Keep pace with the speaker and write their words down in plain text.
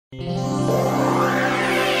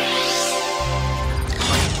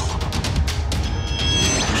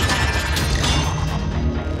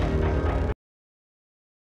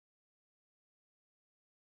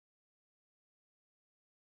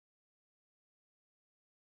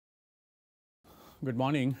Good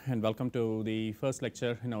morning and welcome to the first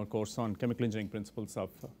lecture in our course on chemical engineering principles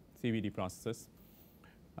of CVD processes.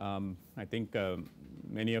 I think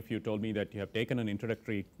many of you told me that you have taken an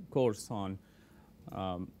introductory course on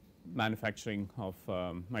manufacturing of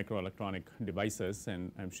microelectronic devices,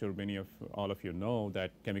 and I'm sure all of you know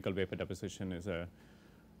that chemical vapor deposition is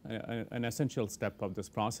an essential step of this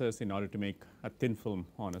process in order to make a thin film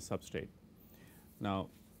on a substrate. Now,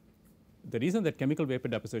 the reason that chemical vapor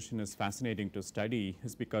deposition is fascinating to study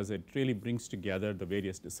is because it really brings together the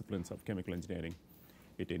various disciplines of chemical engineering.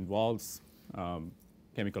 It involves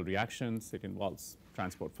chemical reactions, it involves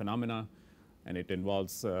transport phenomena, and it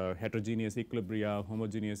involves heterogeneous equilibria,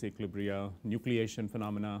 homogeneous equilibria, nucleation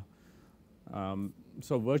phenomena.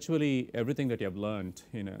 So virtually everything that you have learned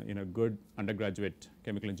in a good undergraduate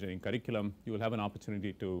chemical engineering curriculum, you will have an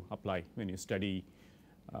opportunity to apply when you study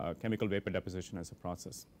chemical vapor deposition as a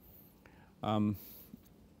process.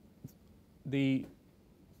 The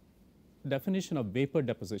definition of vapor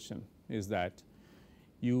deposition is that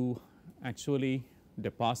you actually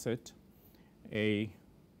deposit a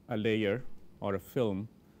layer or a film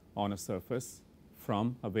on a surface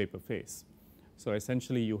from a vapor phase. So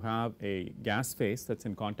essentially you have a gas phase that's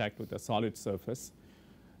in contact with a solid surface,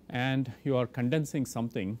 and you are condensing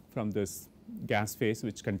something from this gas phase,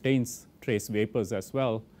 which contains trace vapors as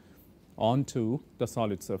well, onto the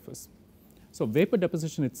solid surface. So vapor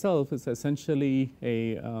deposition itself is essentially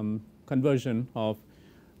a conversion of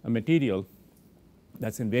a material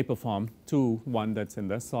that's in vapor form to one that's in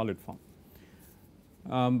the solid form.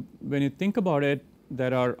 When you think about it,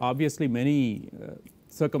 there are obviously many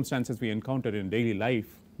circumstances we encounter in daily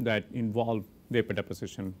life that involve vapor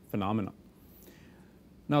deposition phenomena.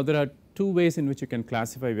 Now, there are two ways in which you can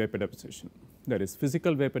classify vapor deposition. There is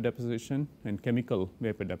physical vapor deposition and chemical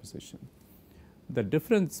vapor deposition. The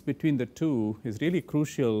difference between the two is really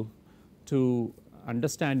crucial to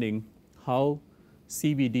understanding how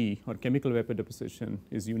CVD or chemical vapor deposition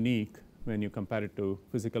is unique when you compare it to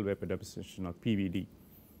physical vapor deposition or PVD.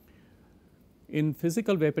 In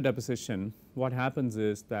physical vapor deposition, what happens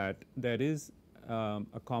is that there is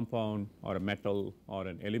a compound or a metal or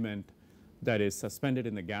an element that is suspended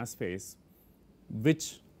in the gas phase,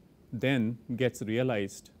 which then gets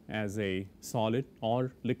realized as a solid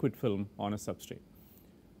or liquid film on a substrate.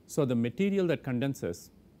 So the material that condenses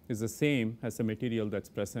is the same as the material that's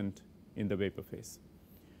present in the vapor phase.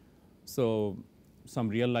 So some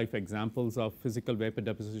real life examples of physical vapor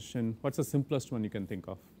deposition, what's the simplest one you can think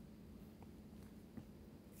of?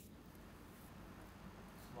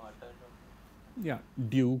 Water. Yeah,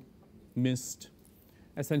 dew, mist.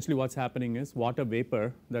 Essentially what's happening is water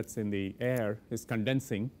vapor that's in the air is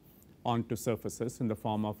condensing onto surfaces in the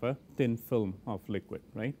form of a thin film of liquid,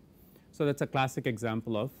 right? So that's a classic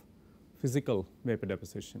example of physical vapor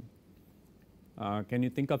deposition. Can you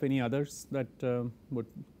think of any others that would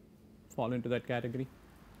fall into that category?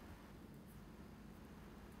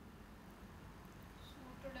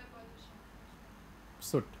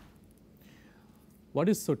 Soot. What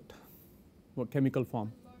is soot? What chemical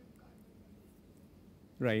form?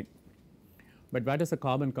 Right. But where does the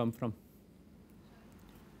carbon come from?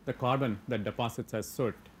 The carbon that deposits as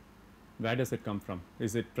soot, where does it come from?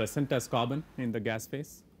 Is it present as carbon in the gas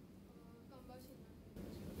phase? Combustion.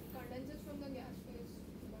 It condenses from the gas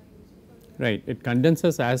phase. Right, it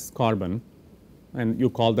condenses as carbon and you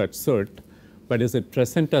call that soot, but is it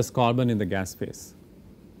present as carbon in the gas phase?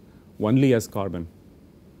 Only as carbon?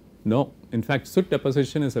 No. In fact, soot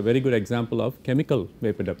deposition is a very good example of chemical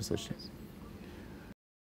vapor deposition.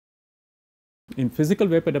 In physical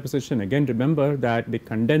vapor deposition, again remember that the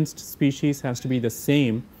condensed species has to be the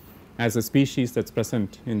same as the species that's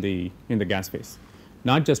present in the gas phase.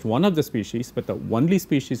 Not just one of the species, but the only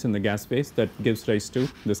species in the gas phase that gives rise to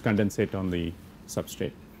this condensate on the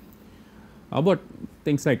substrate. How about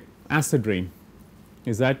things like acid rain?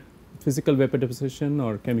 Is that physical vapor deposition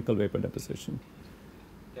or chemical vapor deposition?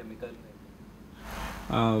 Chemical.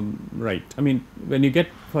 Right. I mean, when you get,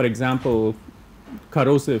 for example,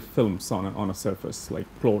 corrosive films on a surface like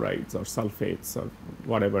chlorides or sulfates or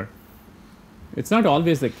whatever, it's not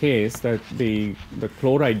always the case that the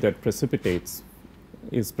chloride that precipitates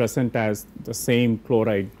is present as the same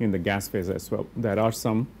chloride in the gas phase as well. There are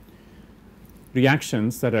some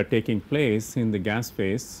reactions that are taking place in the gas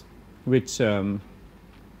phase which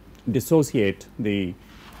dissociate the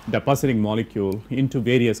depositing molecule into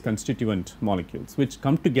various constituent molecules, which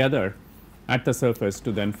come together at the surface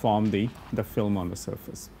to then form the film on the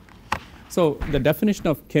surface. So the definition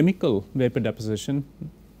of chemical vapor deposition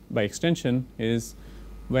by extension is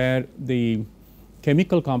where the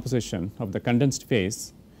chemical composition of the condensed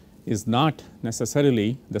phase is not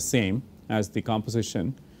necessarily the same as the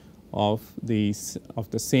composition of the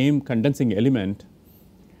same condensing element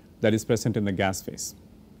that is present in the gas phase.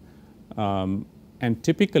 And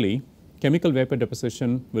typically, chemical vapor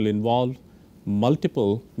deposition will involve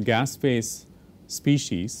multiple gas phase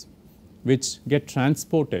species which get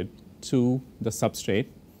transported to the substrate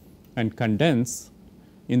and condense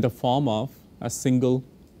in the form of a single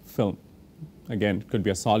film. Again, it could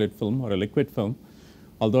be a solid film or a liquid film,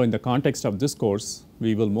 although in the context of this course,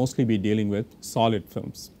 we will mostly be dealing with solid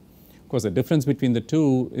films. Of course, the difference between the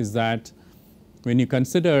two is that when you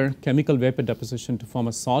consider chemical vapor deposition to form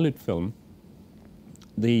a solid film,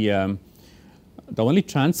 the only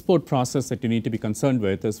transport process that you need to be concerned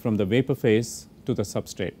with is from the vapor phase to the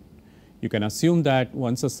substrate. You can assume that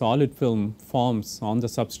once a solid film forms on the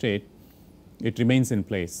substrate, it remains in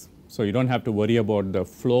place. So you don't have to worry about the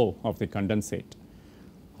flow of the condensate.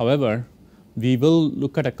 However, we will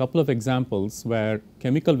look at a couple of examples where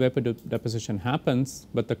chemical vapor deposition happens,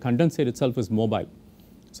 but the condensate itself is mobile.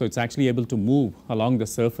 So it's actually able to move along the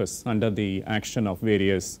surface under the action of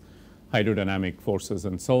various hydrodynamic forces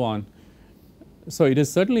and so on. So it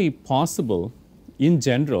is certainly possible in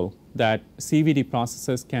general that CVD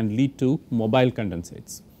processes can lead to mobile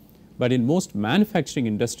condensates. But in most manufacturing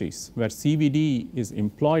industries where CVD is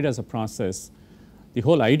employed as a process, the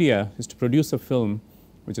whole idea is to produce a film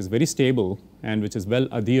which is very stable and which is well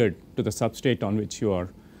adhered to the substrate on which you are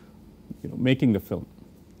making the film.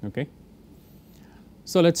 Okay?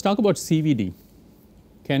 So let's talk about CVD.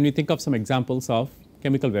 Can we think of some examples of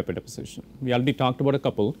chemical vapor deposition? We already talked about a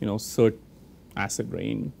couple, soot, acid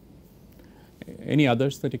rain. Any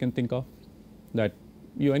others that you can think of that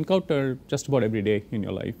you encounter just about every day in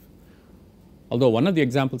your life? Although one of the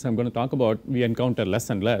examples I'm going to talk about, we encounter less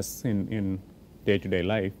and less in day-to-day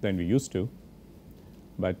life than we used to.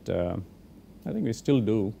 But I think we still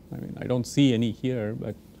do. I mean, I don't see any here,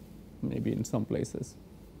 but maybe in some places.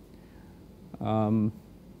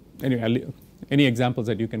 Anyway, any examples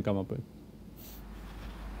that you can come up with?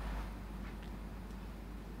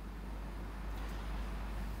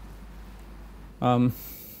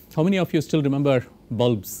 How many of you still remember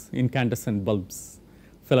bulbs, incandescent bulbs,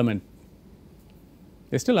 filament?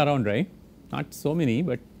 They're still around, right? Not so many,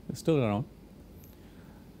 but they're still around.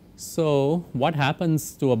 So what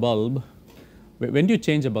happens to a bulb? When do you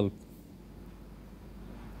change a bulb?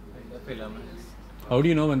 When the filament is. How do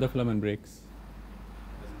you know when the filament breaks?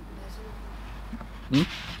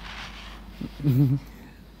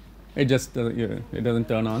 It just it doesn't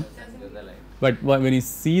turn on. But when you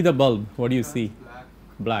see the bulb, what do you see?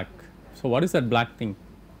 Black. So what is that black thing?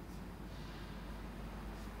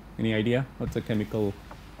 Any idea? What's the chemical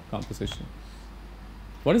composition?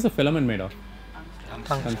 What is the filament made of?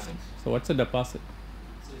 Tungsten. So what's the deposit?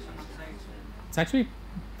 It's actually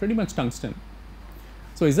pretty much tungsten.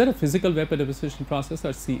 So is that a physical vapor deposition process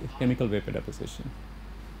or chemical vapor deposition?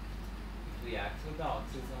 It reacts with the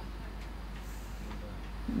oxygen.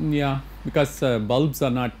 Yeah, because bulbs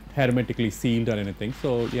are not hermetically sealed or anything.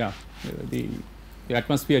 So yeah, the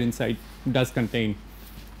atmosphere inside does contain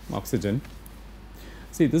oxygen.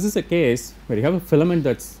 See, this is a case where you have a filament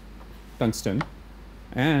that's tungsten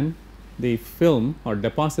and the film or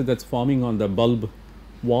deposit that's forming on the bulb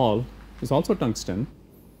wall is also tungsten.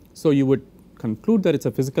 So you would conclude that it's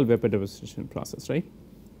a physical vapor deposition process, right?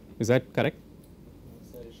 Is that correct?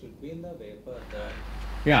 So it should be in the vapor.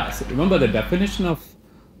 Yeah, so remember the definition of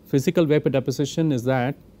physical vapor deposition is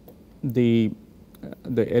that the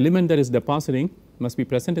element that is depositing must be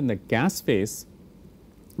present in the gas phase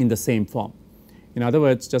in the same form. In other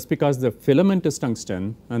words, just because the filament is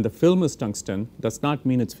tungsten and the film is tungsten does not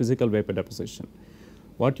mean it's physical vapor deposition.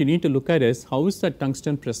 What you need to look at is how is that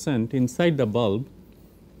tungsten present inside the bulb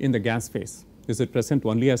in the gas phase? Is it present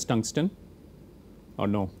only as tungsten or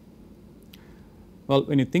no? Well,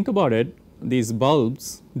 when you think about it, these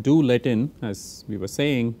bulbs do let in, as we were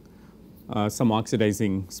saying, some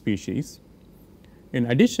oxidizing species. In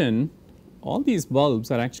addition, all these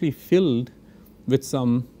bulbs are actually filled with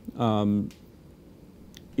some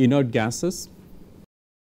inert gases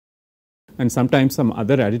and sometimes some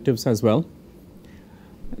other additives as well.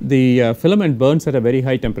 The filament burns at a very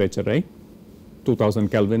high temperature, right? 2000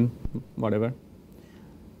 Kelvin, whatever.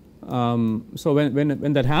 So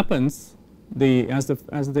when that happens, as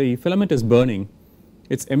the filament is burning,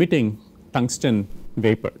 it's emitting tungsten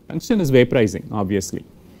vapor. Tungsten is vaporizing, obviously.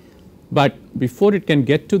 But before it can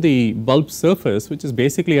get to the bulb surface, which is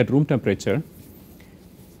basically at room temperature,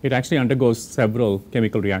 it actually undergoes several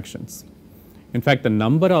chemical reactions. In fact, the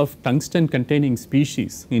number of tungsten containing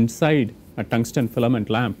species inside a tungsten filament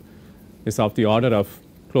lamp is of the order of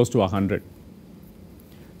close to 100.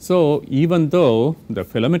 So, even though the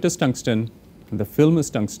filament is tungsten and the film is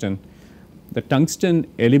tungsten, the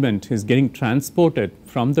tungsten element is getting transported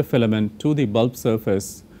from the filament to the bulb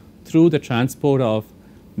surface through the transport of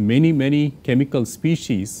many chemical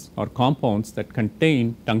species or compounds that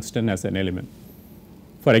contain tungsten as an element.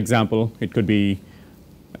 For example, it could be,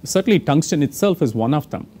 certainly tungsten itself is one of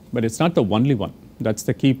them, but it's not the only one. That's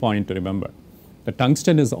the key point to remember. The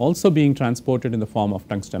tungsten is also being transported in the form of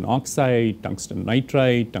tungsten oxide, tungsten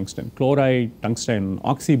nitride, tungsten chloride, tungsten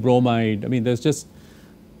oxybromide. I mean, there's just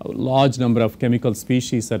a large number of chemical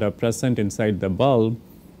species that are present inside the bulb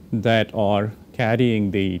that are carrying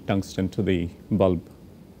the tungsten to the bulb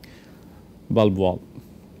wall.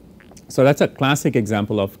 So that's a classic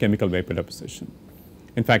example of chemical vapor deposition.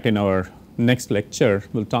 In fact, in our next lecture,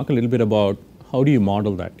 we'll talk a little bit about how do you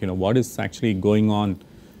model that, what is actually going on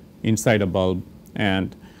inside a bulb,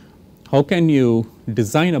 and how can you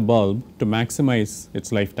design a bulb to maximize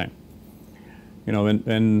its lifetime.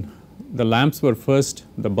 When the bulbs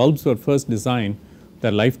were first designed,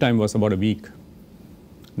 their lifetime was about a week.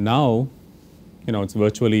 Now, it's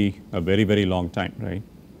virtually a very long time, right?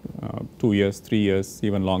 2 years, 3 years,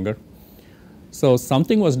 even longer. So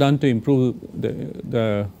something was done to improve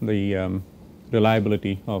the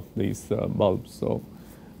reliability of these bulbs. So,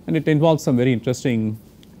 and it involves some very interesting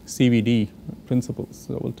CVD principles.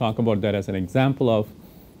 So we'll talk about that as an example of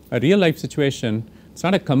a real life situation. It's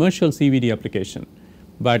not a commercial CVD application,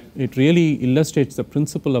 but it really illustrates the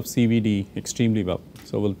principle of CVD extremely well.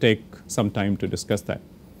 So we'll take some time to discuss that.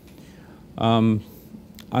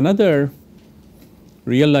 Another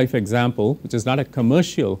real life example, which is not a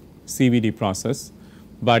commercial CVD process,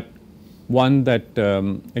 but one that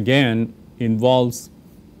again involves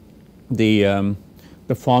the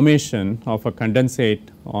formation of a condensate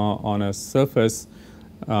on a surface,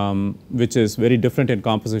 which is very different in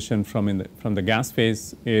composition from the gas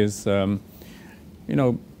phase, is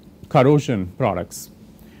corrosion products.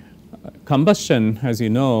 Combustion, as you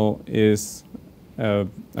know, is a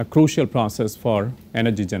crucial process for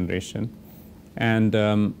energy generation. And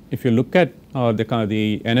if you look at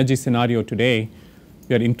the energy scenario today,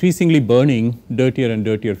 we are increasingly burning dirtier and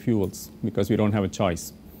dirtier fuels because we don't have a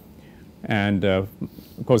choice. And of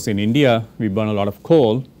course, in India, we burn a lot of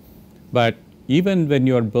coal, but even when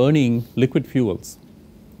you are burning liquid fuels,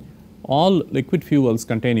 all liquid fuels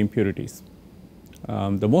contain impurities.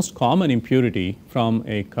 The most common impurity from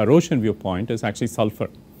a corrosion viewpoint is actually sulfur.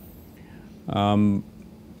 The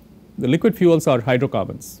liquid fuels are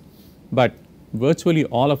hydrocarbons, but virtually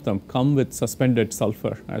all of them come with suspended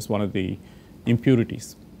sulfur as one of the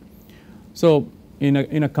impurities. So in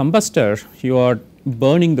a combustor, you are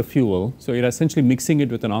burning the fuel, so you're essentially mixing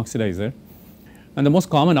it with an oxidizer. And the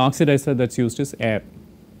most common oxidizer that's used is air.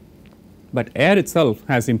 But air itself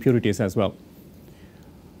has impurities as well.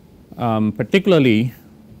 Particularly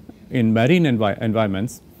in marine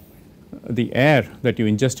environments, the air that you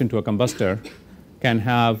ingest into a combustor can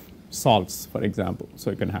have salts, for example.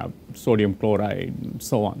 So you can have sodium chloride and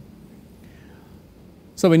so on.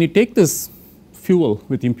 So when you take this fuel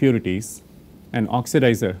with impurities, an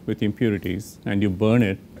oxidizer with impurities, and you burn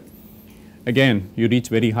it, again, you reach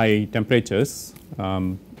very high temperatures.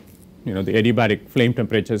 The adiabatic flame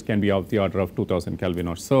temperatures can be of the order of 2000 Kelvin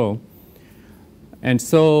or so. And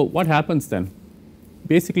so what happens then?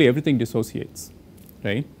 Basically, everything dissociates,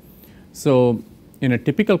 right? So in a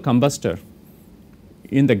typical combustor,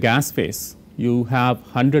 in the gas phase, you have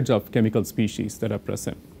hundreds of chemical species that are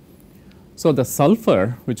present. So the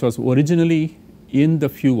sulfur, which was originally in the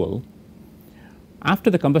fuel,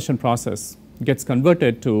 after the combustion process, gets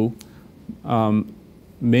converted to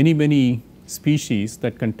many species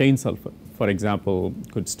that contain sulfur. For example,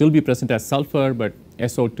 could still be present as sulfur, but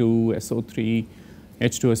SO2, SO3,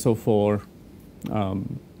 H2SO4,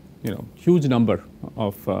 huge number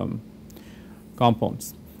of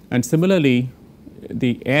compounds. And similarly,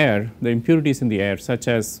 the impurities in the air, such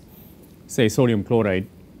as, say, sodium chloride,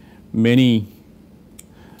 many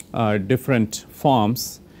different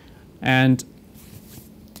forms. And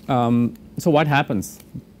so what happens?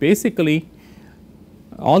 Basically,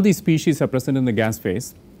 all these species are present in the gas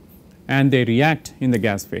phase, and they react in the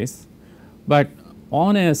gas phase. But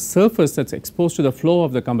on a surface that's exposed to the flow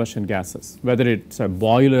of the combustion gases, whether it's a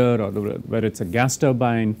boiler or whether it's a gas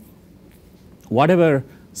turbine, whatever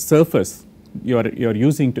surface you're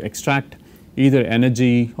using to extract either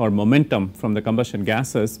energy or momentum from the combustion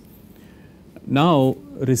gases, now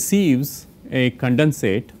receives a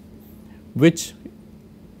condensate which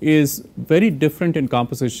is very different in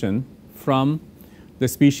composition from the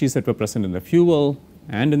species that were present in the fuel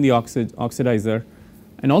and in the oxidizer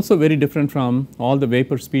and also very different from all the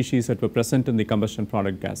vapor species that were present in the combustion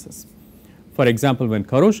product gases. For example, when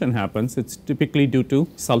corrosion happens, it's typically due to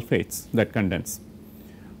sulfates that condense.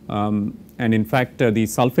 And in fact, the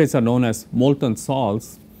sulfates are known as molten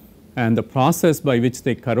salts, and the process by which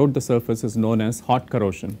they corrode the surface is known as hot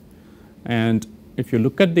corrosion. And if you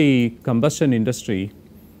look at the combustion industry,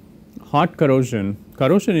 hot corrosion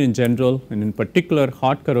in general, and in particular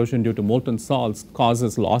hot corrosion due to molten salts,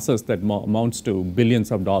 causes losses that amounts to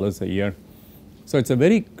billions of dollars a year. So it's a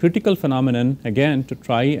very critical phenomenon, again, to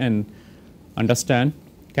try and understand,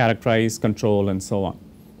 characterize, control, and so on.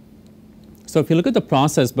 So if you look at the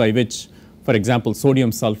process by which, for example,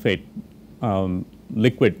 sodium sulfate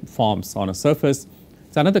liquid forms on a surface,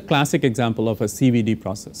 it's another classic example of a CVD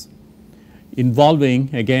process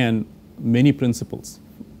involving, again, many principles.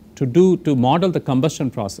 To model the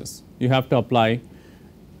combustion process, you have to apply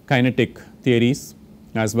kinetic theories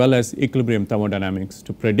as well as equilibrium thermodynamics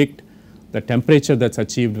to predict the temperature that's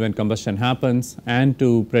achieved when combustion happens and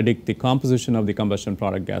to predict the composition of the combustion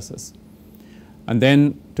product gases. And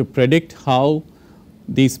then to predict how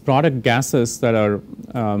these product gases that are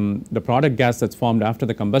the product gas that's formed after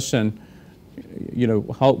the combustion,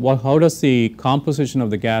 how does the composition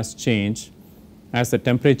of the gas change as the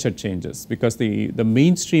temperature changes, because the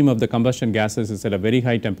mainstream of the combustion gases is at a very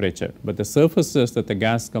high temperature, but the surfaces that the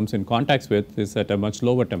gas comes in contact with is at a much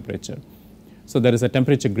lower temperature. So there is a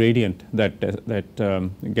temperature gradient that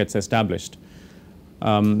gets established.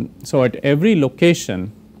 So at every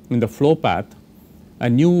location in the flow path, a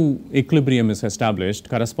new equilibrium is established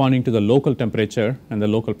corresponding to the local temperature and the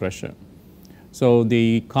local pressure. So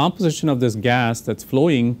the composition of this gas that's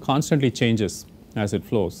flowing constantly changes as it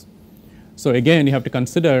flows. So again, you have to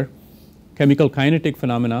consider chemical kinetic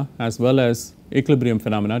phenomena as well as equilibrium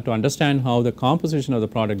phenomena to understand how the composition of the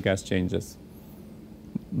product gas changes.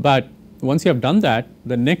 But once you have done that,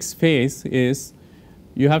 the next phase is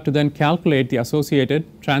you have to then calculate the associated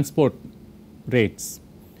transport rates.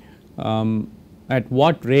 At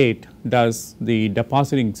what rate does the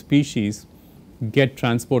depositing species get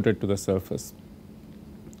transported to the surface?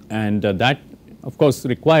 And that, of course,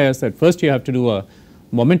 requires that first you have to do a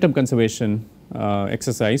momentum conservation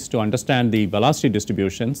exercise to understand the velocity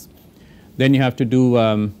distributions. Then you have to do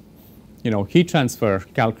heat transfer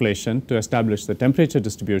calculation to establish the temperature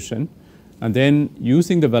distribution. And then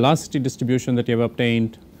using the velocity distribution that you have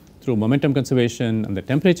obtained through momentum conservation and the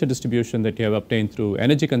temperature distribution that you have obtained through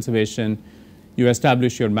energy conservation, you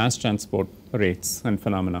establish your mass transport rates and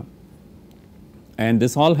phenomena. And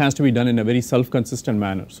this all has to be done in a very self-consistent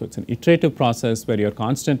manner. So it's an iterative process where you're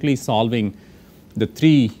constantly solving the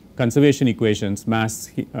three conservation equations,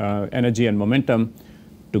 mass, energy, and momentum,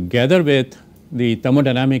 together with the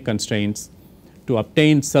thermodynamic constraints to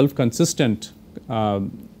obtain self-consistent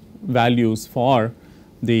values for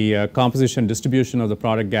the composition distribution of the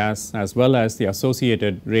product gas as well as the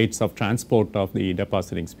associated rates of transport of the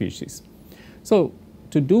depositing species. So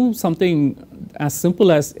to do something as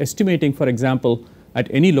simple as estimating, for example, at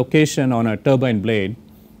any location on a turbine blade,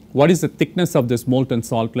 what is the thickness of this molten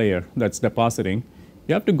salt layer that's depositing,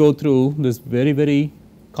 you have to go through this very, very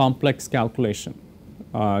complex calculation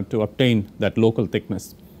to obtain that local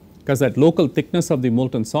thickness. Because that local thickness of the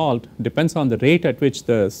molten salt depends on the rate at which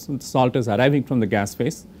the salt is arriving from the gas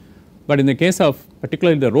phase. But in the case of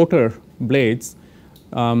particularly the rotor blades,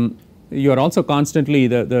 you are also constantly,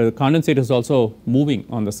 the condensate is also moving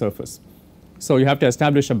on the surface. So you have to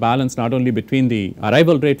establish a balance not only between the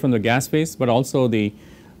arrival rate from the gas phase, but also the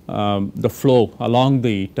flow along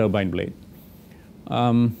the turbine blade.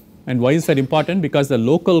 And why is that important? Because the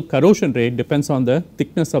local corrosion rate depends on the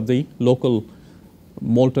thickness of the local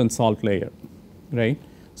molten salt layer, right?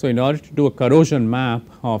 So in order to do a corrosion map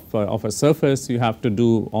of a surface, you have to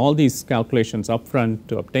do all these calculations upfront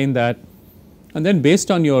to obtain that. And then based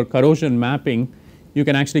on your corrosion mapping, you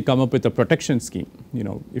can actually come up with a protection scheme.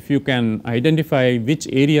 If you can identify which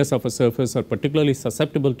areas of a surface are particularly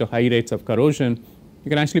susceptible to high rates of corrosion, you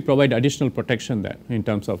can actually provide additional protection there in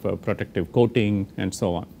terms of a protective coating and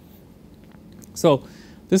so on. So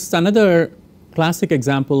this is another classic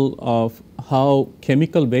example of how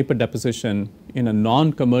chemical vapor deposition in a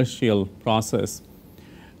non-commercial process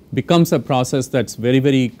becomes a process that's very,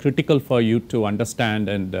 very critical for you to understand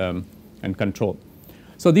and control.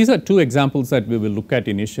 So these are two examples that we will look at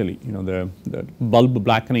initially, the bulb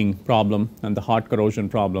blackening problem and the hot corrosion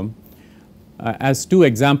problem as two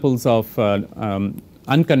examples of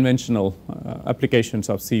unconventional applications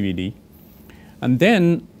of CVD. And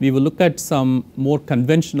then we will look at some more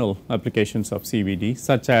conventional applications of CVD,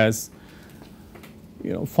 such as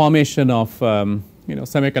formation of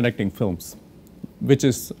semiconducting films. which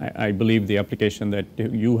is, I believe, the application that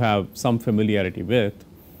you have some familiarity with.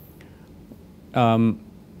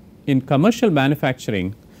 In commercial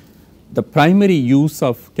manufacturing, the primary use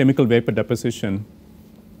of chemical vapor deposition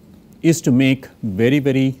is to make very,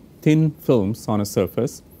 very thin films on a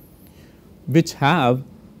surface which have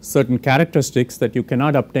certain characteristics that you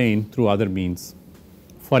cannot obtain through other means.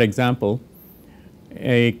 For example,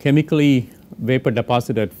 a chemically vapor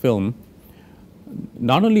deposited film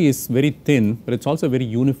not only is very thin, but it's also very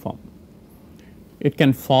uniform. It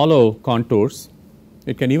can follow contours,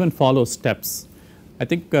 it can even follow steps. I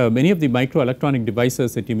think many of the microelectronic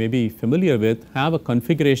devices that you may be familiar with have a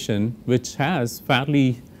configuration which has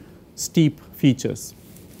fairly steep features.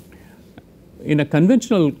 In a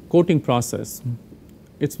conventional coating process,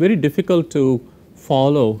 it's very difficult to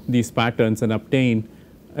follow these patterns and obtain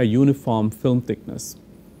a uniform film thickness.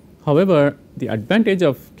 However, the advantage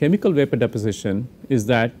of chemical vapor deposition is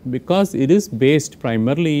that because it is based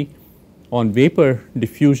primarily on vapor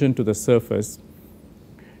diffusion to the surface,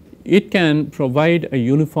 it can provide a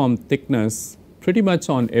uniform thickness pretty much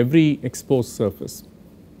on every exposed surface.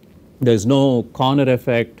 There is no corner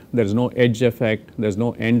effect, there is no edge effect, there is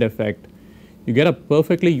no end effect. You get a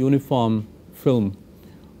perfectly uniform film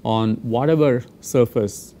on whatever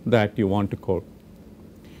surface that you want to coat.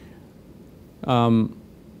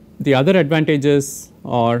 The other advantages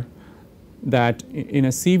are that in a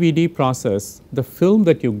CVD process, the film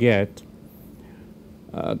that you get,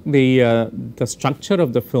 the structure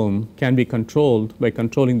of the film can be controlled by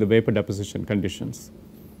controlling the vapor deposition conditions.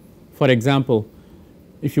 For example,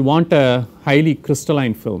 if you want a highly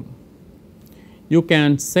crystalline film, you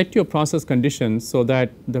can set your process conditions so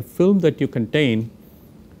that the film that you contain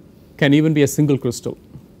can even be a single crystal.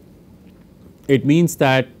 It means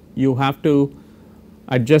that you have to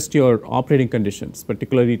adjust your operating conditions,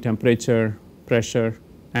 particularly temperature, pressure,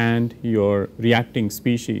 and your reacting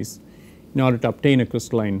species in order to obtain a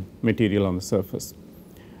crystalline material on the surface.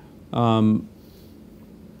 On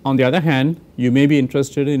the other hand, you may be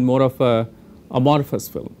interested in more of a amorphous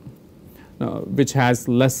film, which has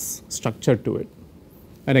less structure to it.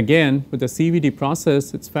 And again, with the CVD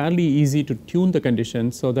process, it's fairly easy to tune the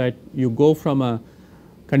conditions so that you go from a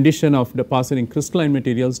condition of depositing crystalline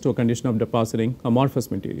materials to a condition of depositing amorphous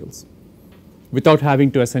materials without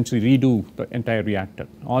having to essentially redo the entire reactor.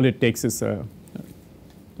 All it takes is a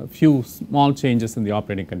few small changes in the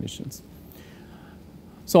operating conditions.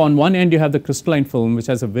 So on one end you have the crystalline film, which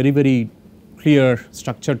has a very, very clear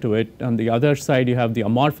structure to it. On the other side you have the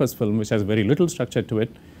amorphous film, which has very little structure to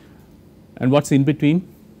it. And what's in between?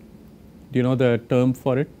 Do you know the term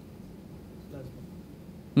for it?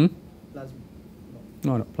 Plasma. Plasma.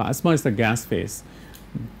 No, plasma is the gas phase.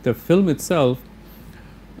 The film itself,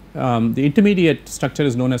 the intermediate structure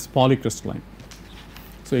is known as polycrystalline.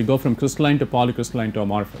 So you go from crystalline to polycrystalline to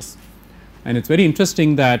amorphous. And it's very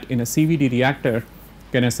interesting that in a CVD reactor,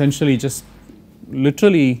 you can essentially just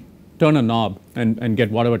literally turn a knob and get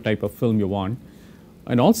whatever type of film you want.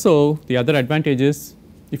 And also the other advantage is,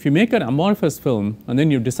 if you make an amorphous film and then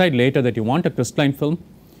you decide later that you want a crystalline film,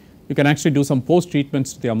 you can actually do some post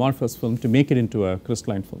treatments to the amorphous film to make it into a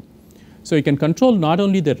crystalline film. So you can control not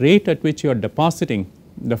only the rate at which you are depositing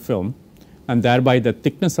the film and thereby the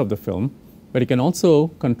thickness of the film, but you can also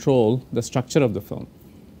control the structure of the film.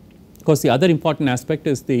 Of course, the other important aspect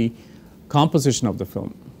is the composition of the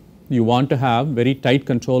film. You want to have very tight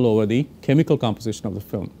control over the chemical composition of the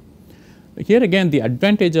film. Here again, the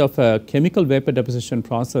advantage of a chemical vapor deposition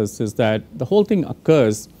process is that the whole thing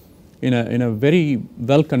occurs in a very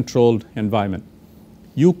well controlled environment.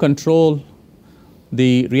 You control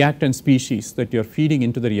the reactant species that you're feeding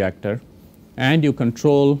into the reactor, and you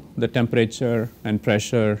control the temperature and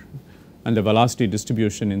pressure and the velocity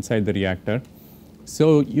distribution inside the reactor.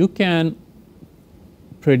 So you can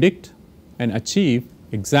predict and achieve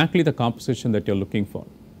exactly the composition that you're looking for.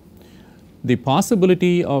 The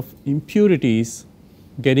possibility of impurities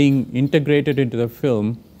getting integrated into the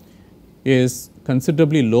film is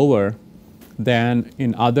considerably lower than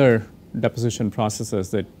in other deposition processes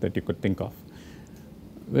that you could think of.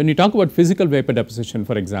 When you talk about physical vapor deposition,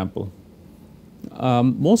 for example,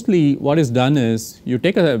 mostly what is done is you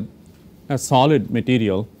take a solid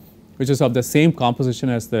material which is of the same composition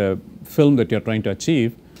as the film that you're trying to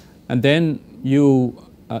achieve, and then you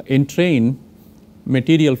entrain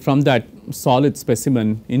material from that solid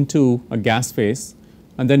specimen into a gas phase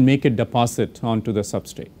and then make it deposit onto the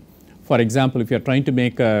substrate. For example, if you're trying to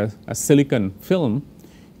make a silicon film,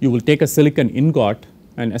 you will take a silicon ingot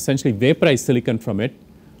and essentially vaporize silicon from it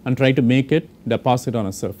and try to make it deposit on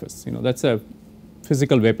a surface. That's a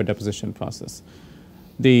physical vapor deposition process.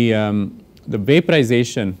 The the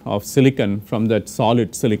vaporization of silicon from that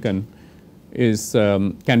solid silicon is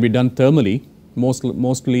can be done thermally.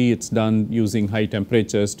 Mostly it's done using high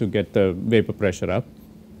temperatures to get the vapor pressure up,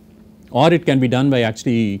 or it can be done by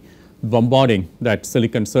actually bombarding that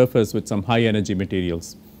silicon surface with some high energy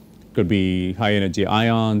materials. It could be high energy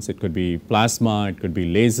ions, it could be plasma, it could be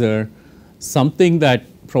laser, something that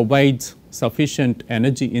provides sufficient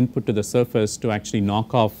energy input to the surface to actually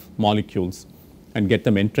knock off molecules and get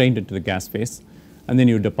them entrained into the gas phase, and then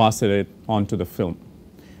you deposit it onto the film.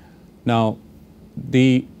 Now,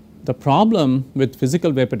 the problem with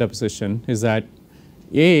physical vapor deposition is that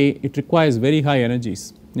it requires very high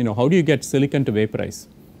energies. How do you get silicon to vaporize?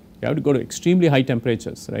 You have to go to extremely high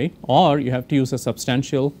temperatures, right? Or you have to use a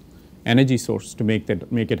substantial energy source to make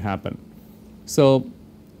it happen. So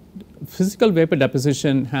physical vapor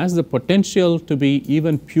deposition has the potential to be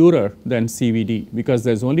even purer than CVD because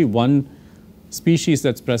there's only one species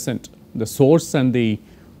that's present. The source and the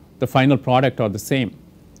final product are the same.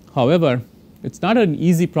 However, it's not an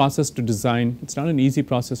easy process to design, it's not an easy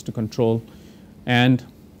process to control, and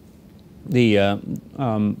the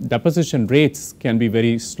deposition rates can be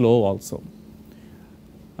very slow also.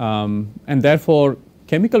 And therefore,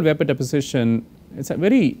 chemical vapor deposition, it's a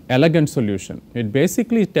very elegant solution. It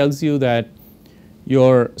basically tells you that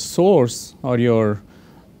your source or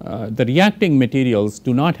the reacting materials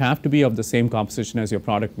do not have to be of the same composition as your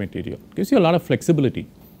product material. It gives you a lot of flexibility.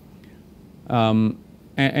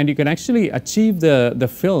 And you can actually achieve the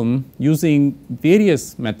film using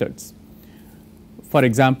various methods. For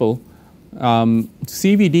example,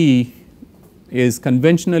 CVD is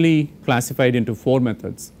conventionally classified into 4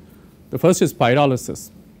 methods. The first is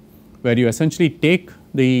pyrolysis, where you essentially take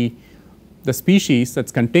the species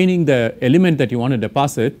that's containing the element that you want to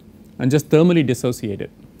deposit and just thermally dissociate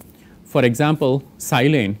it. For example,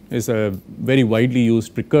 silane is a very widely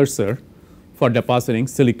used precursor for depositing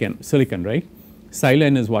silicon, right?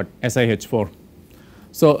 Silane is what? SiH4.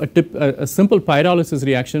 So a simple pyrolysis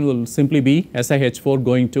reaction will simply be SiH4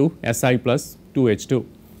 going to Si plus 2H2.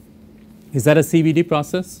 Is that a CVD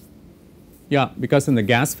process? Yeah, because in the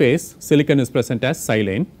gas phase, silicon is present as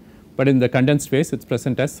silane, but in the condensed phase, it's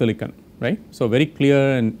present as silicon, right? So very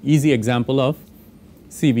clear and easy example of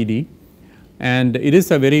CVD. And it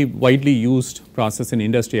is a very widely used process in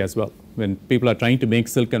industry as well. When people are trying to make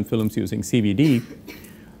silicon films using CVD,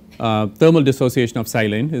 thermal dissociation of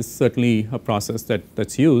silane is certainly a process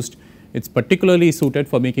that's used. It's particularly suited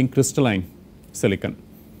for making crystalline silicon.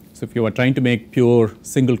 So if you are trying to make pure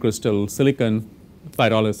single crystal silicon,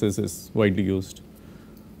 pyrolysis is widely used.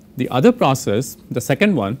 The other process, the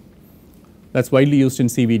second one that's widely used in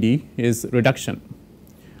CVD is reduction.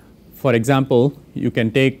 For example, you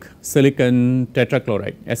can take silicon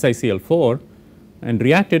tetrachloride, SiCl4, and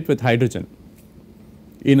react it with hydrogen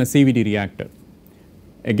in a CVD reactor.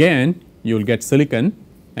 Again, you will get silicon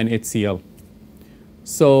and HCl.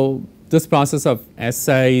 So this process of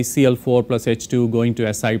SiCl4 plus H2 going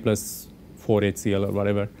to Si plus 4HCl or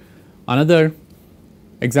whatever. Another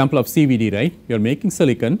example of CVD, right? You're making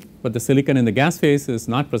silicon, but the silicon in the gas phase is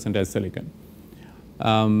not present as silicon.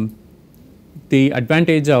 The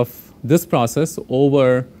advantage of this process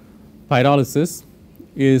over pyrolysis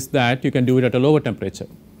is that you can do it at a lower temperature.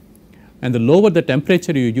 And the lower the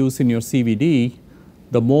temperature you use in your CVD,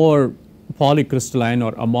 the more polycrystalline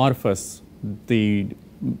or amorphous the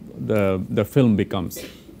film becomes.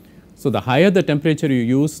 So the higher the temperature you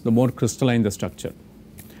use, the more crystalline the structure.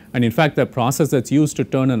 And in fact, the process that's used to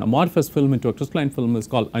turn an amorphous film into a crystalline film is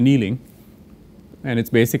called annealing. And it's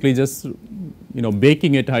basically just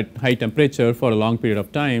baking it at high temperature for a long period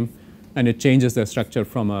of time, and it changes the structure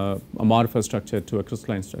from a amorphous structure to a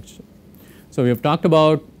crystalline structure. So we have talked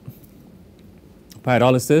about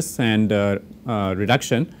pyrolysis and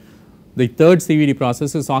reduction. The third CVD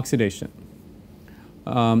process is oxidation.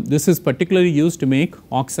 This is particularly used to make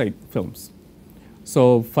oxide films.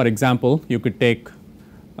 So for example, you could take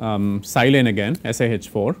silane again,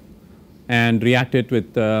 SiH4, and react it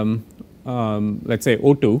with let's say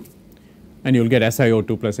O2, and you'll get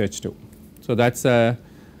SiO2 plus H2. So that's a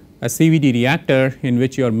CVD reactor in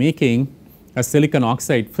which you are making a silicon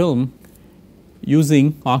oxide film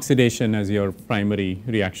using oxidation as your primary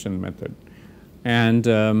reaction method. And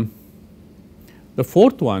the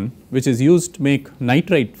fourth one, which is used to make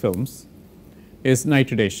nitride films, is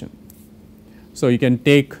nitridation. So you can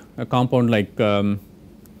take a compound like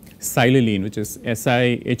silylene, which is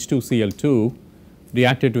SiH2Cl2,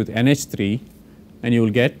 react it with NH3, and you will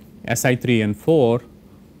get Si3N4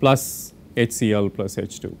 plus HCl plus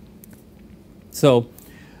H2. So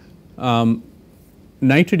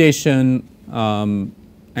nitridation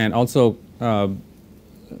and also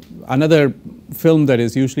another film that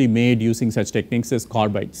is usually made using such techniques is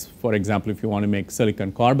carbides. For example, if you want to make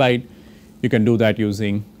silicon carbide, you can do that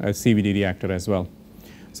using a CVD reactor as well.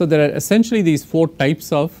 So there are essentially these 4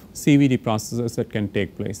 types of CVD processes that can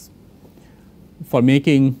take place for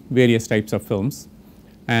making various types of films.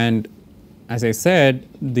 And as I said,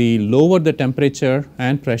 the lower the temperature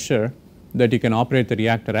and pressure that you can operate the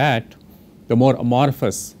reactor at, the more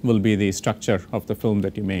amorphous will be the structure of the film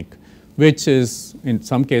that you make, which is in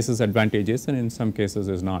some cases advantageous and in some cases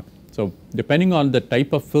is not. So depending on the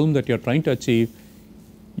type of film that you are trying to achieve,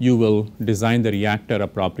 you will design the reactor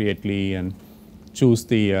appropriately and choose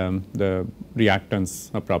the reactants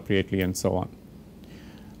appropriately and so on.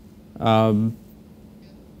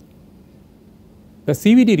 The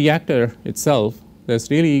CVD reactor itself,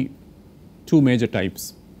 there's really 2 major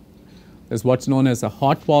types. There's what's known as a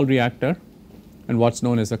hot wall reactor and what's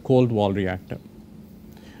known as a cold wall reactor.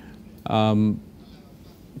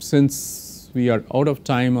 Since we are out of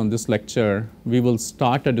time on this lecture, we will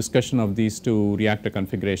start a discussion of these 2 reactor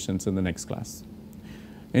configurations in the next class.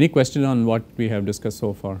 Any question on what we have discussed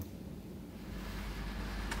so far?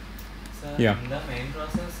 Sir, Yeah. in the main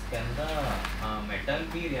process, can the metal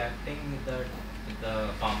be reacting with the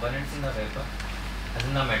components in the vapor? As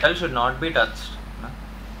in the metal should not be touched. No?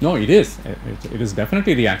 No, it is. It is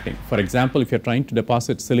definitely reacting. For example, if you're trying to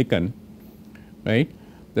deposit silicon, right,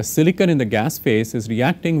 the silicon in the gas phase is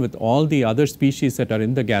reacting with all the other species that are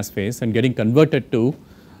in the gas phase and getting converted to,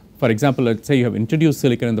 for example, let's say you have introduced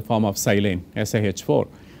silicon in the form of silane, SiH4.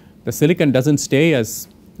 The silicon doesn't stay as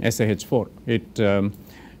SiH4.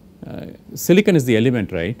 Silicon is the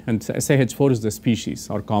element, right, and SiH4 is the species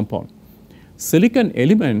or compound. Silicon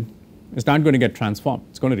element is not going to get transformed.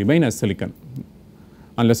 It's going to remain as silicon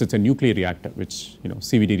unless it's a nuclear reactor, which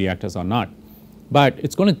CVD reactors are not. But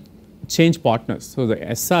it's going to change partners. So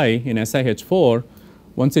the Si in SiH4,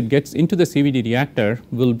 once it gets into the CVD reactor,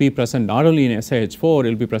 will be present not only in SiH4, it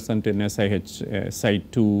will be present in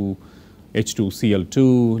Si2, H2Cl2,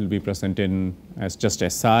 it will be present in as just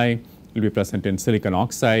Si, it will be present in silicon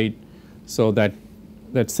oxide. So that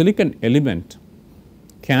silicon element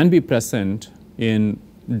can be present in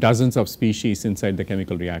dozens of species inside the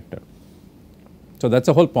chemical reactor. So that's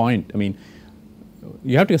the whole point. I mean,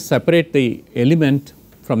 you have to separate the element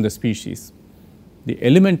from the species. The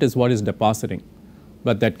element is what is depositing,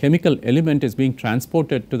 but that chemical element is being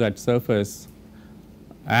transported to that surface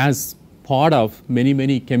as part of many,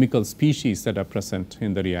 many chemical species that are present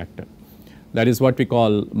in the reactor. That is what we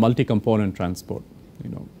call multi-component transport.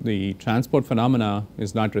 The transport phenomena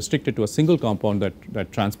is not restricted to a single compound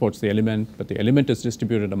that transports the element, but the element is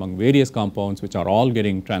distributed among various compounds which are all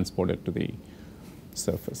getting transported to the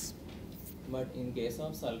surface. But in case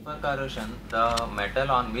of sulfur corrosion, the metal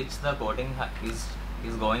on which the coating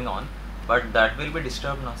is going on, but that will be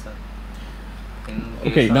disturbed now, sir.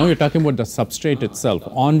 Okay, now you're talking about the substrate itself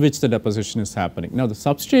on which the deposition is happening. Now the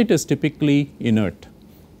substrate is typically inert.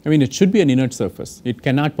 I mean, it should be an inert surface. It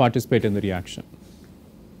cannot participate in the reaction.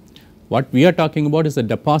 What we are talking about is a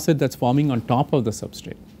deposit that's forming on top of the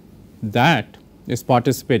substrate. That is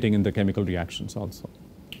participating in the chemical reactions also.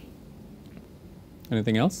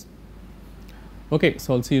 Anything else? Okay,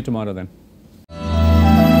 so I'll see you tomorrow then.